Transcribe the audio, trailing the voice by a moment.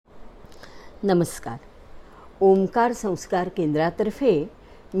नमस्कार. ओंकार संस्कार केंद्रातर्फे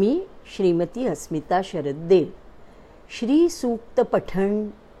मी श्रीमती अस्मिता शरद देव श्री सूक्त पठण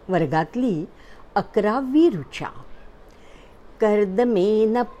वर्गातली 11वी ऋचा.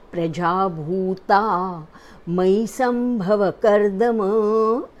 कर्दमेन प्रजाभूता मयि संभव कर्दम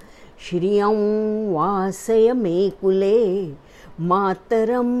श्रियं वासय मे कुले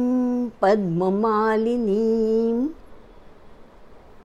मातरं पद्ममालिनीं.